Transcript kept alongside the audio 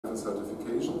and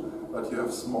certification, but you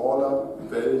have smaller,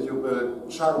 valuable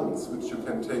chunks which you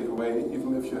can take away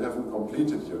even if you haven't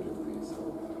completed your degree.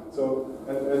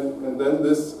 And then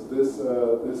this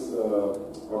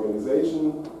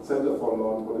organization, Center for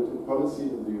Law and Political Policy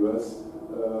in the US,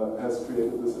 has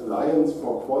created this Alliance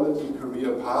for Quality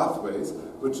Career Pathways,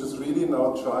 which is really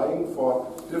now trying for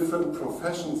different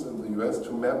professions in the US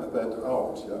to map that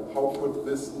out. Yeah? How could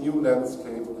this new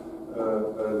landscape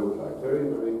look like? Very,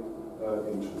 very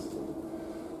interesting.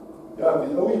 Yeah,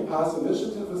 the OEPass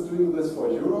initiative is doing this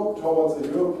for Europe, towards a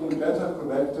European better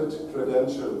connected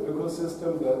credential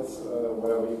ecosystem. That's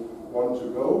where we want to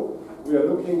go. We are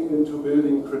looking into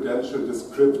building credential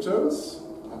descriptors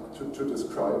to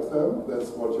describe them. That's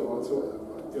what you also,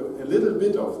 a little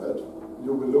bit of that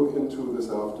you will look into this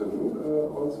afternoon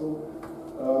also.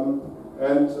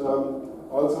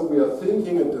 Also we are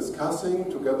thinking and discussing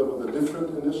together with a different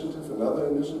initiative, another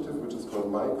initiative which is called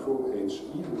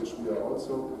Micro-HE, which we are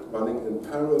also running in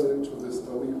parallel to this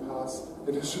OEPass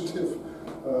initiative,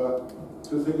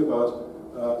 to think about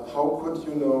how could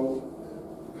you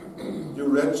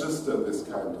register this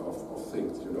kind of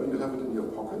things. You have it in your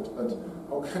pocket, but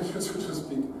how can you, so to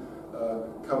speak,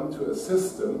 come to a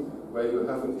system where you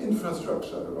have an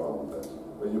infrastructure around that,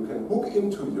 where you can hook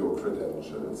into your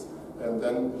credentials and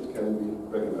then it can be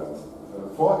recognized.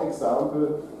 For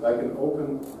example, like an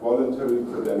open voluntary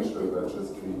credential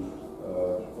registry,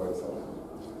 for example.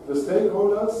 The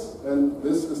stakeholders, and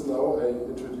this is now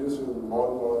introducing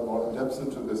more and more in depth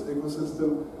into this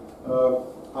ecosystem,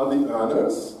 are the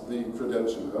earners, the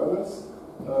credential earners.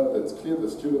 That's clear, the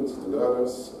students, the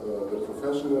learners, the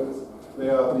professionals. They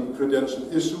are the credential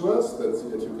issuers, that's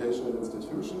the educational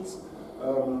institutions,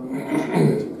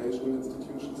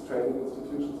 training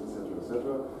institutions, etc.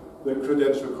 The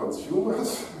credential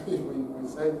consumers, we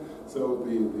say. So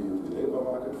the labor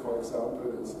market, for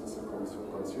example, is a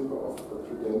consumer of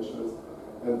credentials.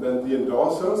 And then the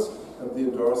endorsers, and the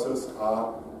endorsers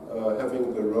are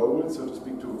having the role, so to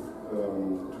speak, to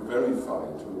verify,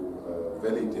 to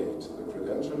validate the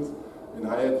credentials. In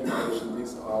higher education,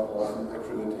 these are often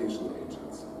accreditation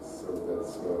agencies. So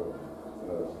that's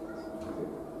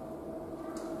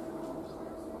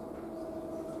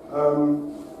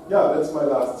yeah, that's my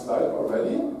last slide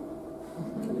already.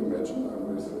 Can you imagine? I'm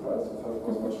very surprised. I thought it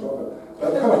was much longer.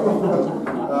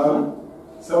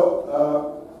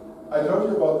 I told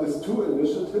you about these two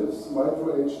initiatives,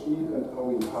 Micro-HE and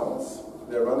OEPass.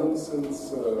 They're running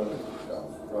since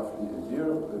roughly a year,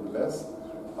 a little less.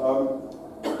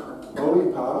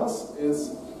 OEPass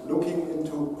is looking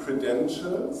into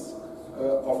credentials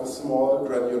of a small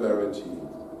granularity.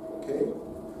 Okay?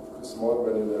 A small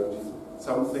granularity.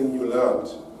 Something you learned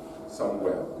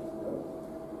somewhere.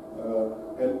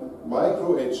 And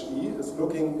Micro-HE is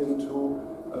looking into,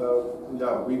 we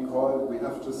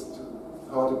have just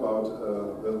thought about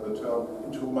the term,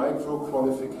 into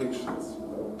micro-qualifications.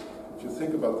 If you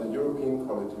think about the European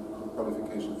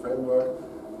qualification framework,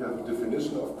 you have a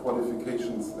definition of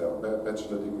qualifications there,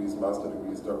 bachelor degrees, master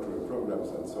degrees, doctoral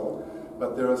programs, and so on.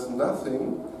 But there is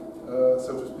nothing,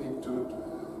 so to speak, to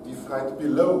define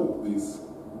below these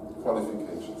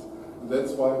qualifications. And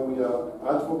that's why we are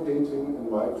advocating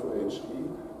in Micro-HE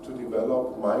to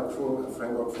develop a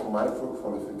framework for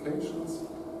micro-qualifications,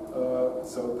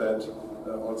 so that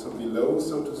also below,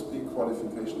 so to speak,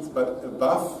 qualifications, but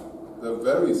above the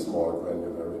very small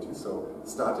granularity, so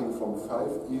starting from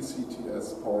 5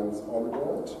 ECTS points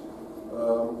onward,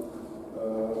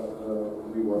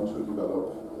 we want to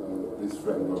develop this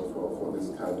framework for this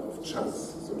kind of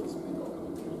chunks, so to speak, of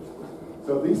education.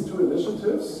 So these two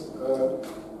initiatives,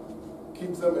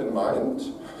 keep them in mind.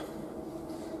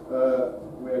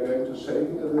 We are going to shake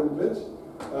it a little bit.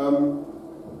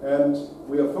 And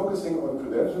we are focusing on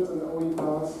credentials in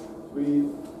OEPass. We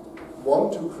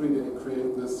want to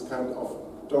create this kind of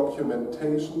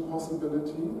documentation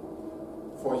possibility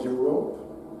for Europe,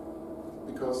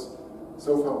 because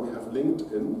so far we have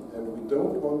LinkedIn, and we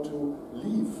don't want to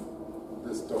leave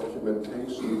this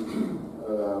documentation,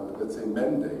 let's say,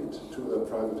 mandate to a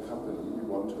private company. We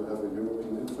want to have a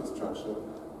European infrastructure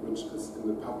which is in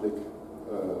the public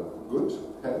good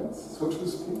hands, so to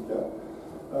speak.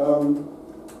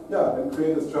 And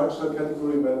create a structured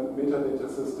category metadata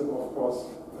system, of course,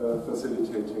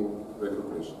 facilitating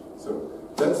recognition. So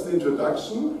that's the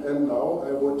introduction, and now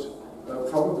I would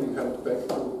probably hand back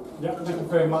to... Yeah, thank you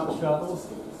very much.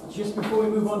 Just before we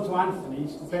move on to Anthony,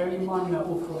 bear in mind that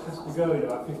Ultra has to go in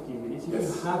about 15 minutes. If you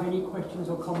have any questions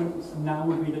or comments, now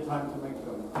would be the time to make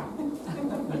them.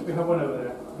 We have one over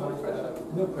there. No pressure.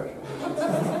 No pressure.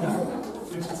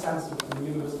 Richard Sanson from the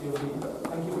University of Leeds.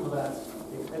 Thank you for that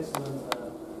excellent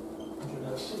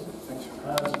introduction. Thank you.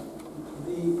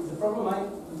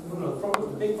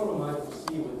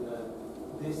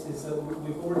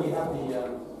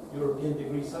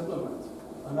 free supplement.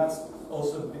 And that's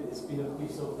also, it's been a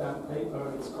piece of damp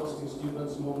paper, it's costing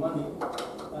students more money.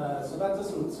 So that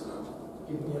doesn't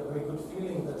give me a very good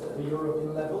feeling that at a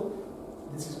European level,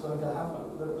 this is going to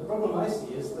happen. The problem I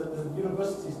see is that the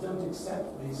universities don't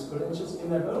accept these credentials in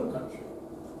their own country.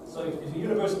 So if a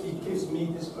university gives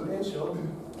me this credential,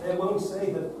 they won't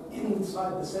say that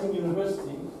inside the same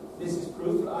university, this is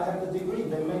proof that I have the degree.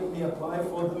 They make me apply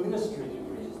for the ministry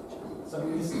degree. So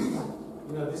this is,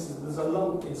 you know, there's a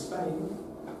long, in Spain,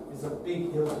 it's a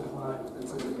big hill to climb.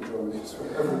 It's in Germany, so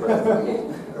everywhere.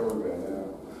 Everywhere, yeah.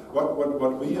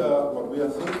 What we are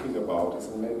thinking about is,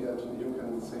 and maybe Anthony, you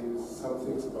can say some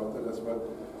things about that as well,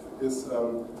 is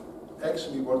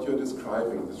actually what you're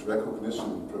describing, these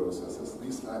recognition processes,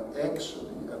 these are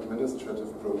actually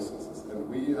administrative processes. And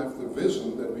we have the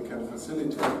vision that we can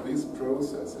facilitate these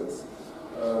processes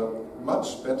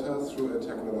much better through a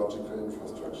technological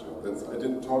infrastructure. I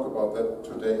didn't talk about that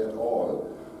today at all,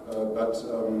 but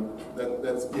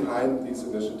that's behind these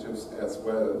initiatives as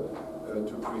well,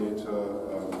 to create a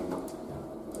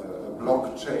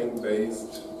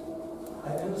blockchain-based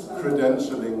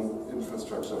credentialing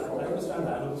infrastructure. I understand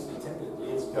that, and obviously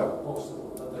technically it's not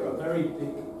possible, but there are very big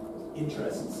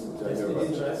interests, vested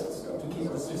interests, to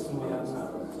keep the system we have now.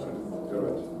 You're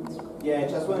right. Yeah, I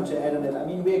just wanted to add on that. I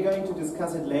mean, we're going to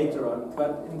discuss it later on,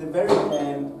 but in the very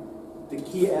end, the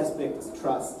key aspect is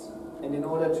trust. And in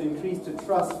order to increase the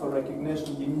trust for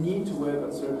recognition, you need to work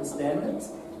on certain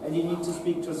standards, and you need to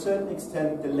speak to a certain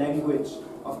extent the language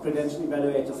of credential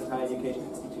evaluators in higher education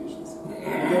institutions.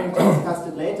 We're going to discuss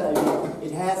it later. I mean,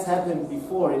 it has happened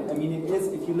before. I mean, it is,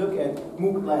 if you look at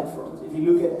MOOC platforms, if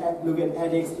you look at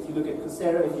edX, if you look at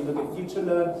Coursera, if you look at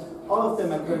FutureLearn, all of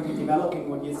them are currently developing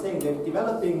what you're saying. They're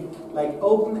developing like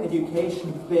open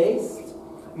education-based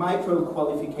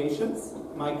micro-qualifications,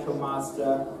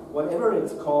 micro-master, whatever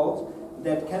it's called,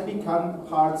 that can become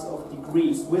parts of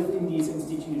degrees within these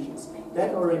institutions.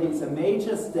 That already is a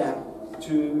major step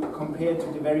to compare to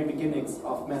the very beginnings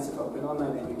of massive open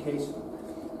online education.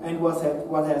 And what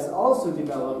has also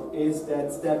developed is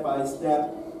that step by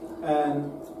step,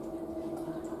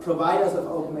 providers of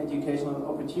open educational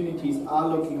opportunities are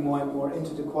looking more and more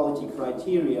into the quality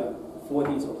criteria for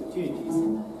these opportunities,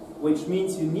 which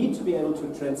means you need to be able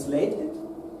to translate it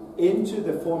into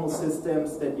the formal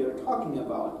systems that you're talking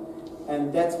about.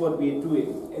 And that's what we're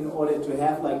doing in order to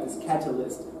have like this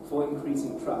catalyst for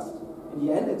increasing trust. In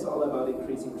the end, it's all about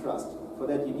increasing trust. For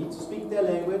that, you need to speak their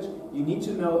language, you need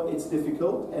to know it's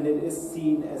difficult, and it is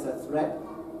seen as a threat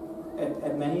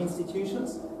at many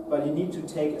institutions, but you need to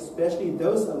take especially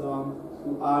those along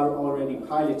who are already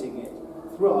piloting it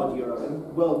throughout Europe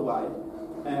and worldwide,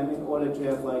 in order to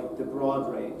have like the broad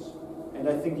range. And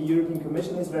I think the European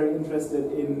Commission is very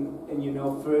interested in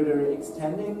further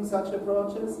extending such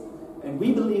approaches. And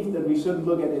we believe that we shouldn't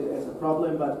look at it as a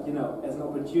problem, but as an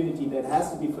opportunity that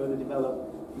has to be further developed,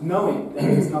 knowing that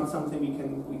it's not something we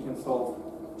can solve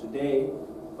today,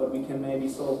 but we can maybe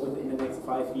solve within the next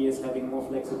 5 years, having more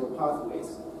flexible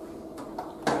pathways.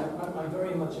 I'm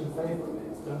very much in favour of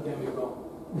it, don't get me wrong.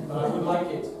 But I would like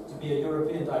it to be a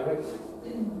European directive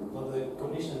for the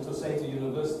Commission to say to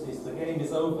universities, the game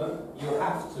is over, you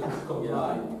have to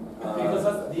comply. Because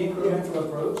that's the incremental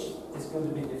approach is going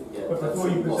to be difficult. Yeah, but before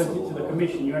you present it to the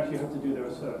Commission, you actually have to do the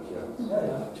research.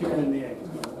 Chicken and the egg.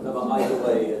 No, but either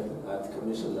way, at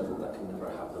Commission level, that can never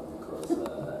happen because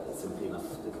simply enough,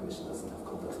 the Commission doesn't have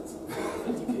competence in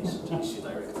education to issue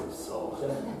directives. So,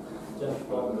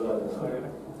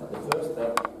 the first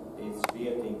step is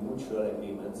creating mutual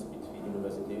agreements between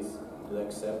universities to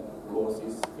accept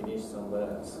courses finished somewhere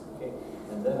else. Okay,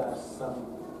 and there are some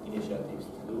initiatives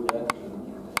to do that in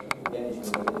Danish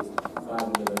universities.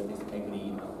 5 universities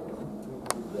agreed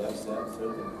to accept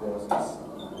certain courses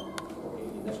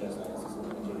in national sciences and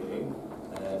engineering.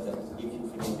 That if you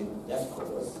finish that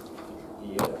course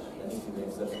here, then it will be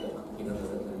accepted in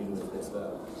another university as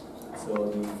well. So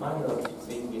the final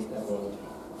thing is about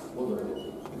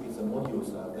modulability. If the modules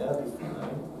are well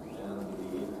defined and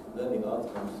the learning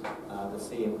outcomes are the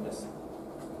same as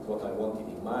what I wanted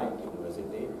in my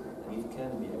university, then it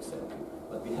can be accepted.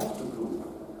 But we have to prove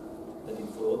that it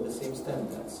followed the same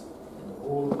standards. And the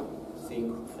whole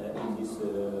thing in this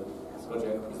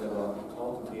project is about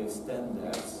how to create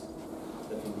standards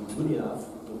that will be good enough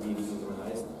to be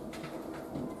recognized,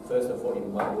 first of all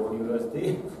in my own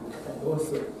university, and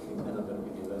also in another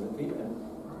university, and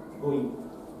going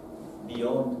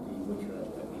beyond the mutual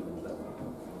agreement level.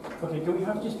 Okay, can we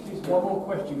have just please one more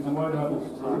question? Because I'm worried about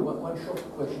this time. One short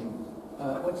question.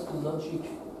 What's the logic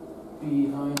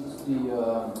behind the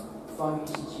 5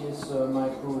 ECTS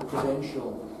micro-credential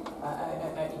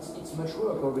It's much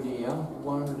work already, yeah?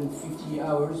 150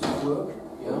 hours of work,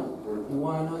 yeah?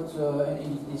 Why not,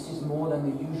 and this is more than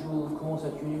the usual course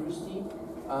at university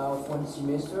of one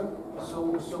semester,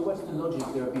 so what's the logic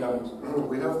there behind?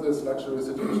 We have this luxury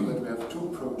situation that we have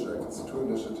two projects, two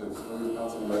initiatives,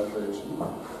 OEPass and MicroHE.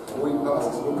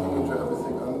 OEPass is looking into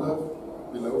everything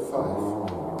below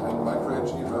 5, and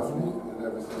MicroHE roughly in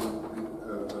everything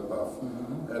above.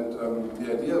 And the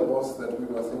idea was that we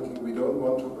were thinking we don't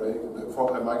want to break,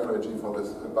 for a MicroHE for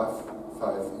this above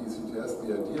 5 ECTS,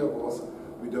 the idea was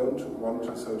we don't want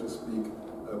to, so to speak,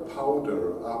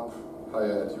 powder up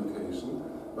higher education,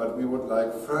 but we would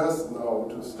like first now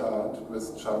to start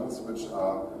with chunks which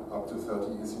are up to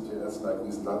 30 ECTS, like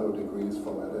these nano degrees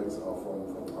from edX or from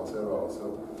Coursera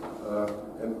also,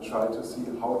 and try to see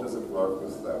how does it work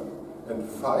with them. And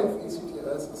 5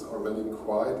 ECTS is already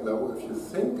quite low if you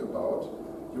think about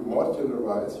you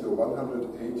modularize your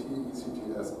 180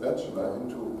 ECTS bachelor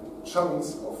into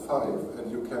chunks of 5, and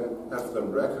you can have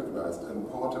them recognized and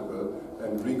portable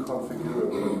and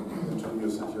reconfigurable into new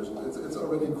situations. It's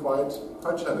already quite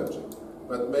challenging.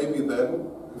 But maybe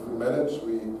then, if we manage,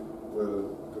 we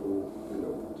will go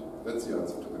below it. That's the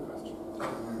answer to the question.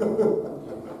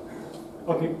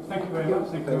 Okay, thank you very much.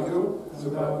 Thank you.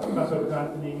 Pass over to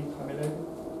Anthony Camille.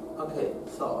 Okay,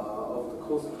 so of the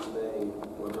course of today,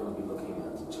 we're going to be looking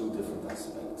at two different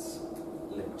aspects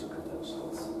linked to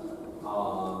credentials.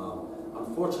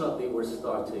 Unfortunately, we're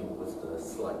starting with the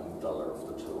slightly duller of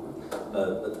the two,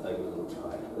 but I will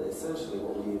try. But essentially,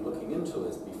 what we're looking into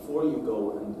is before you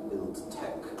go and build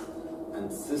tech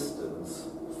and systems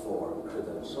for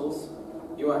credentials,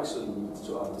 you actually need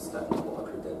to understand what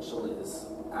a credential is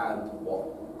and what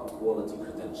a quality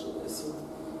credential is,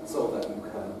 so that you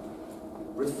can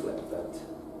reflect that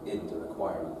in the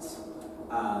requirements.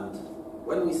 And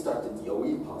when we started the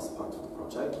OEPass part of the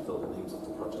project, though the names of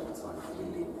the projects aren't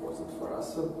really important for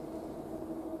us,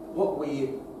 what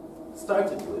we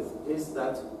started with is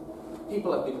that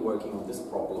people have been working on this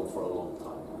problem for a long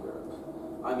time in Europe.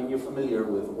 I mean, you're familiar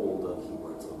with all the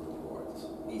keywords on the board.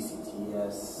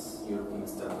 ECTS, European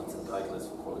Standards and Guidelines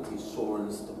for Quality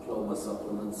Assurance, diploma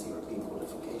supplements, European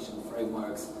qualification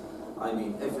frameworks. I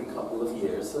mean, every couple of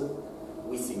years,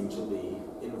 we seem to be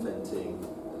inventing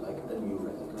like a new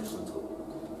recognition tool.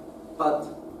 But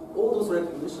all those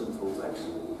recognition tools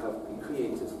actually have been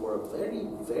created for a very,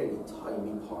 very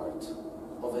tiny part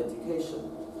of education.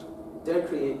 They're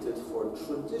created for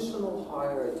traditional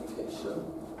higher education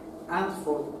and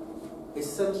for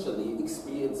essentially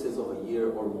experiences of a year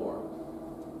or more.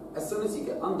 As soon as you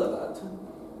get under that,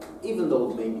 even though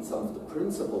maybe some of the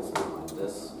principles behind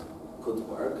this could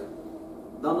work,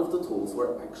 none of the tools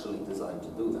were actually designed to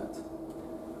do that.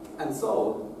 And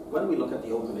so, when we look at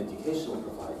the open educational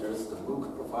providers, the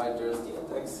MOOC providers, the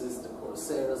edXs, the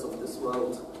Courseras of this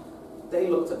world, they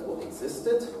looked at what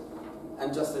existed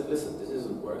and just said, listen, this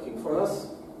isn't working for us,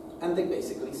 and they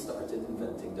basically started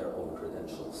inventing their own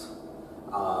credentials.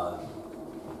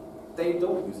 They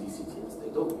don't use ECTS,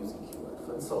 they don't use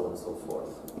EQF, and so on and so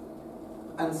forth.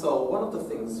 And so one of the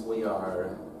things we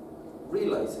are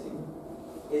realizing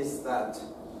is that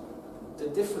the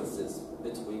differences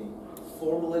between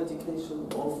formal education,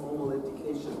 non-formal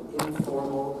education,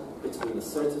 informal, between a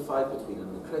certified, between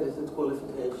an accredited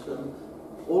qualification,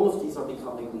 all of these are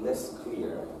becoming less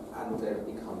clear and they're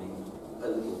becoming a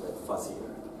little bit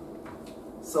fuzzier.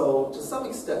 So to some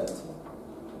extent,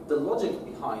 the logic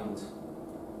behind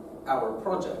our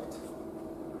project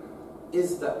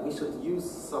is that we should use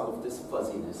some of this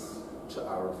fuzziness to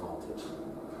our advantage.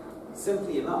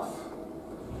 Simply enough,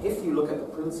 if you look at the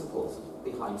principles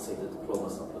behind, say, the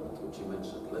diploma supplement, which you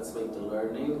mentioned, let's make the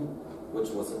learning, which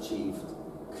was achieved,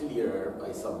 clearer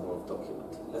by some more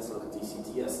document. Let's look at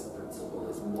ECTS, the principle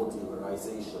is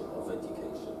modularization of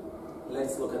education.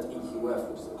 Let's look at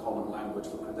EQF, which is a common language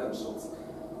for credentials.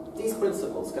 These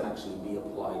principles can actually be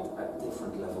applied at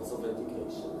different levels of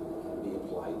education, and they can be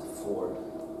applied for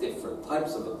different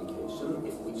types of education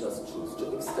if we just choose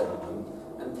to extend them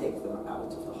and take them out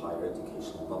of the higher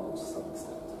educational bubble to some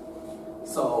extent.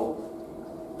 So,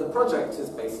 the project is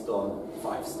based on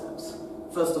 5 steps.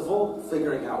 First of all,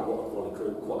 figuring out what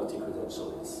a quality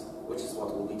credential is, which is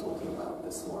what we'll be talking about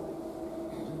this morning.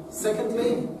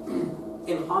 Secondly,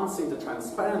 enhancing the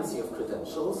transparency of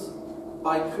credentials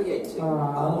by creating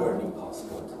a learning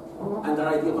passport. And the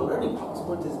idea of a learning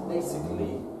passport is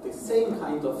basically the same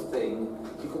kind of thing.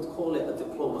 You could call it a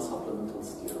diploma supplement on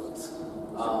steroids.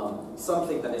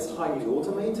 Something that is highly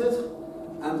automated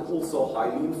and also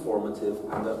highly informative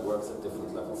and that works at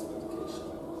different levels of education.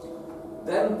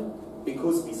 Then,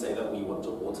 because we say that we want to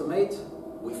automate,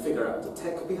 we figure out the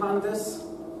tech behind this,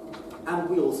 And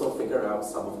we also figure out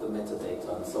some of the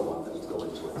metadata and so on that would go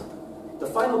into it. The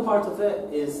final part of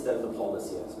it is then the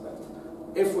policy aspect.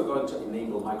 If we're going to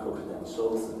enable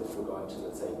micro-credentials, and if we're going to,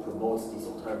 let's say, promote these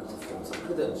alternative forms of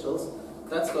credentials,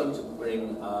 that's going to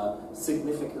bring a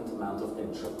significant amount of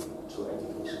entropy to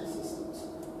education systems.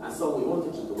 And so we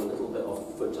wanted to do a little bit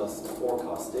of just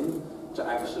forecasting to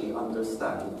actually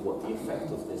understand what the effect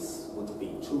of this would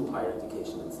be to higher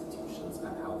education institutions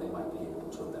and how they might be able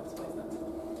to adapt by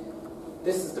that.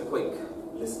 This is the quick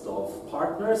list of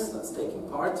partners that's taking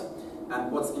part. And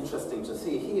what's interesting to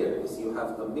see here is you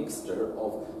have a mixture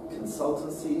of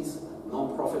consultancies,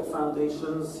 non-profit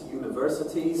foundations,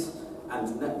 universities,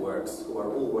 and networks who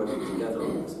are all working together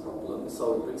on this problem.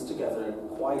 So it brings together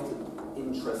quite an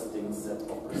interesting set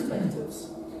of perspectives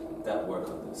that work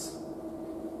on this.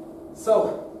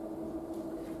 So,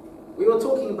 we were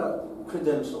talking about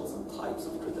credentials and types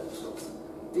of credentials.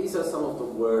 These are some of the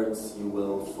words you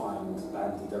will find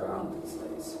bandied around these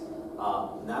days.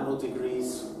 Nano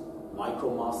degrees,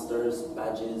 micromasters,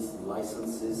 badges,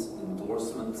 licenses,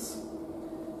 endorsements.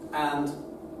 And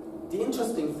the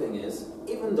interesting thing is,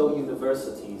 even though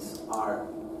universities are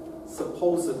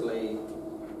supposedly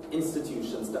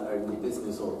institutions that are in the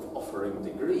business of offering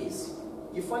degrees,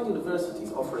 you find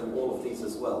universities offering all of these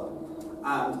as well.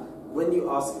 And when you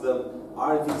ask them,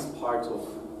 are these part of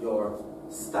your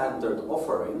standard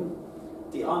offering,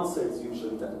 the answer is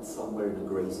usually that it's somewhere in a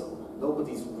gray zone.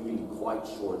 Nobody's really quite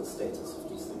sure the status of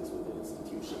these things within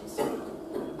institutions.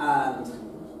 And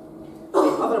the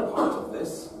other part of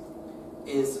this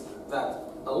is that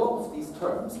a lot of these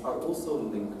terms are also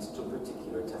linked to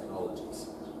particular technologies.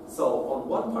 So on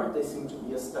one part they seem to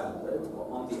be a standard, but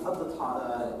on the other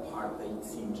part they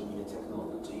seem to be a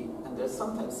technology, and there's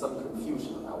sometimes some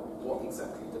confusion about what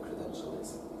exactly the credential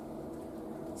is.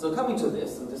 So coming to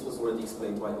this, and this was already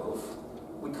explained by Ulf,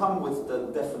 we come with the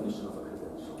definition of a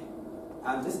credential.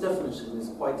 And this definition is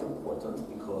quite important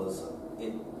because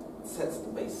it sets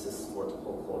the basis for the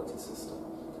whole quality system.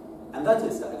 And that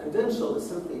is that a credential is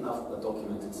simply enough a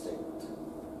documented statement.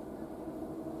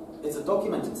 It's a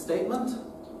documented statement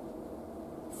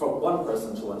from one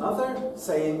person to another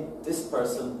saying this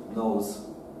person knows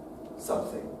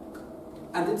something.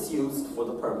 And it's used for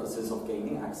the purposes of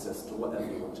gaining access to whatever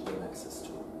you want to gain access to.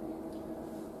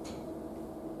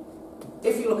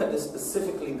 If you look at this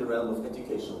specifically in the realm of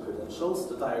educational credentials,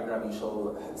 the diagram you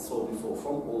saw before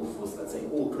from Ulf was, let's say,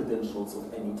 all credentials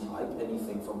of any type,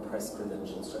 anything from press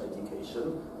credentials to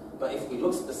education. But if we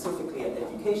look specifically at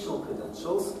educational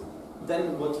credentials,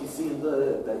 then what you see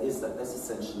is that there's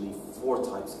essentially 4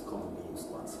 types of commonly used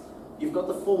ones. You've got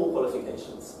the formal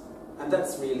qualifications, and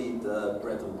that's really the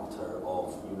bread and butter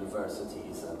of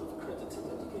universities and of accredited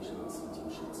educational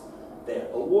institutions. They're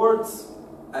awards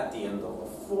at the end of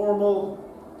a formal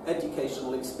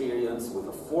educational experience with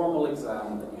a formal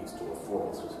exam that leads to a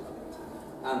formal certificate.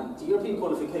 And the European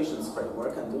Qualifications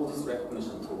Framework and all these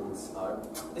recognition tools are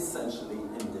essentially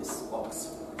in this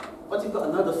box. But you've got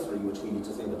another 3 which we need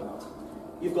to think about.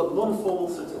 You've got non-formal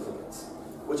certificates,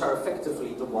 which are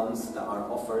effectively the ones that are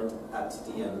offered at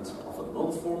the end of a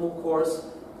non-formal course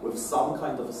with some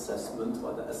kind of assessment,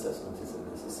 but the assessment isn't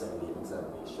necessarily an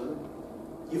examination.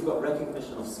 You've got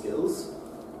recognition of skills.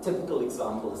 Typical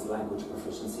example is language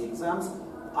proficiency exams.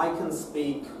 I can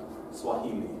speak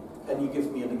Swahili. Can you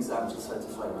give me an exam to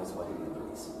certify my Swahili,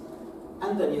 please?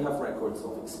 And then you have records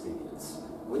of experience,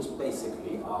 which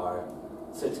basically are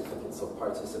certificates of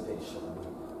participation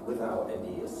without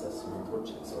any assessment or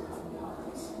checks or anything behind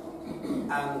this.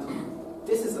 And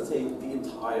this is, let's say, the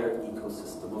entire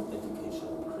ecosystem of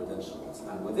educational credentials.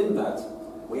 And within that,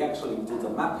 we actually did a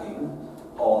mapping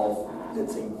of,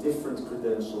 let's say, different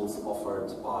credentials offered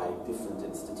by different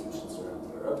institutions around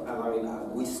Europe. And I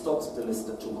mean, we stopped the list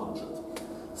at 200.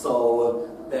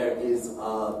 So there is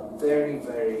a very,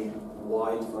 very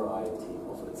wide variety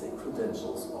of, let's say,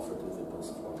 credentials offered within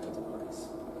those 4 categories.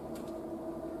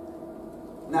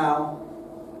 Now,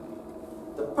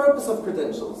 the purpose of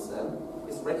credentials, then,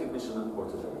 is recognition and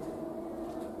portability.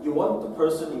 You want the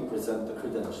person you present the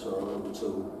credential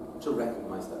to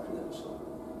recognize that credential.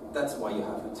 That's why you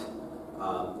have it.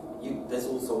 There's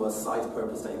also a side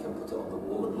purpose that you can put it on the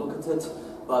wall and look at it,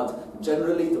 but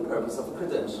generally the purpose of a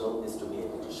credential is to be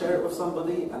able to share it with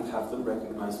somebody and have them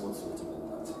recognize what's written in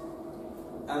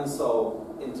that. And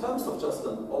so, in terms of just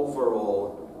an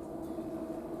overall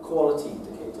quality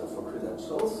indicator for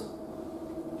credentials,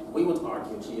 we would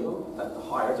argue to you that the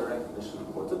higher the recognition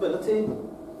and portability,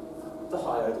 the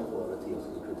higher the quality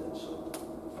of the credential.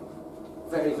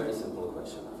 Very, very simple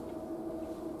equation.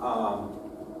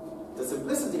 The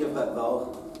simplicity of that,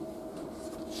 though,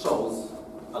 shows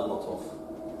a lot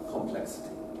of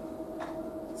complexity.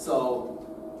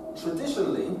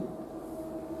 traditionally,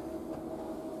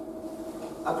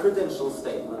 a credential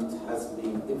statement has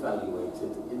been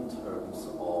evaluated in terms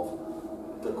of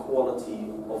the quality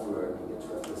of learning it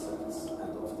represents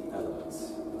and of the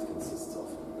elements it consists of.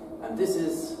 And this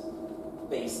is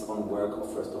based on work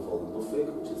of, first of all,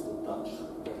 NUFIC, which is the Dutch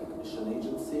recognition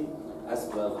agency, as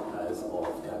well as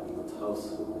of Gabby Woodhouse,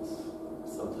 who is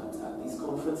sometimes at these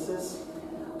conferences.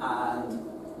 And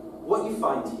what you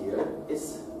find here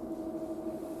is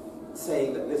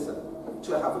saying that, listen,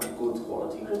 to have a good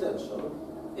quality credential,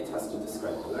 it has to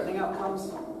describe the learning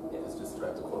outcomes, it has to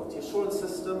describe the quality assurance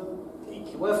system, the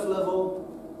EQF level,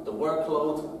 the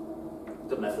workload,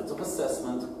 the methods of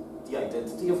assessment, the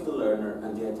identity of the learner,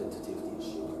 and the identity of the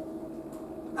issue.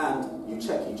 And you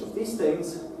check each of these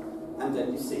things, and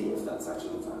then you see if that's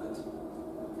actually valid.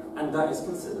 And that is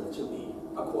considered to be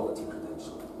a quality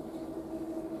credential.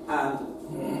 And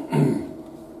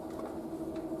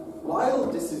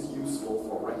while this is useful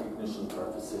for recognition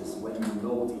purposes when you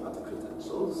know the other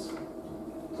credentials,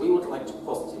 we would like to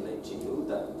postulate to you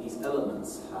that these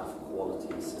elements have quality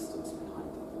systems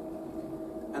behind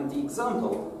them. And the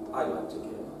example I like to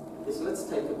give is, let's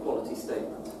take a quality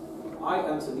statement. I,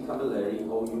 Anthony Camilleri,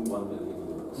 owe you 1 million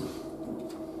euros.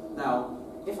 Now,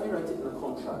 if I write it in a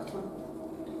contract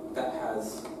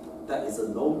that is a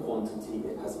known quantity,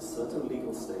 it has a certain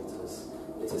legal status,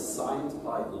 it is signed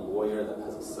by a lawyer that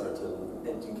has a certain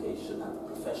education and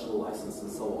professional license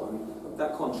and so on,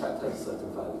 that contract has a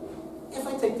certain value. If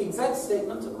I take the exact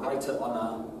statement and write it on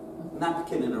a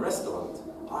napkin in a restaurant,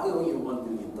 I owe you $1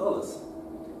 million,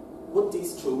 would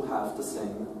these two have the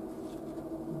same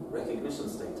recognition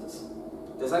status?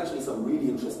 There's actually some really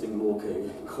interesting law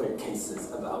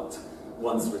cases about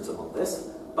ones written on this,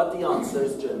 but the answer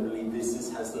is generally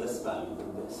this has less value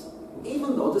than this,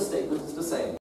 even though the statement is the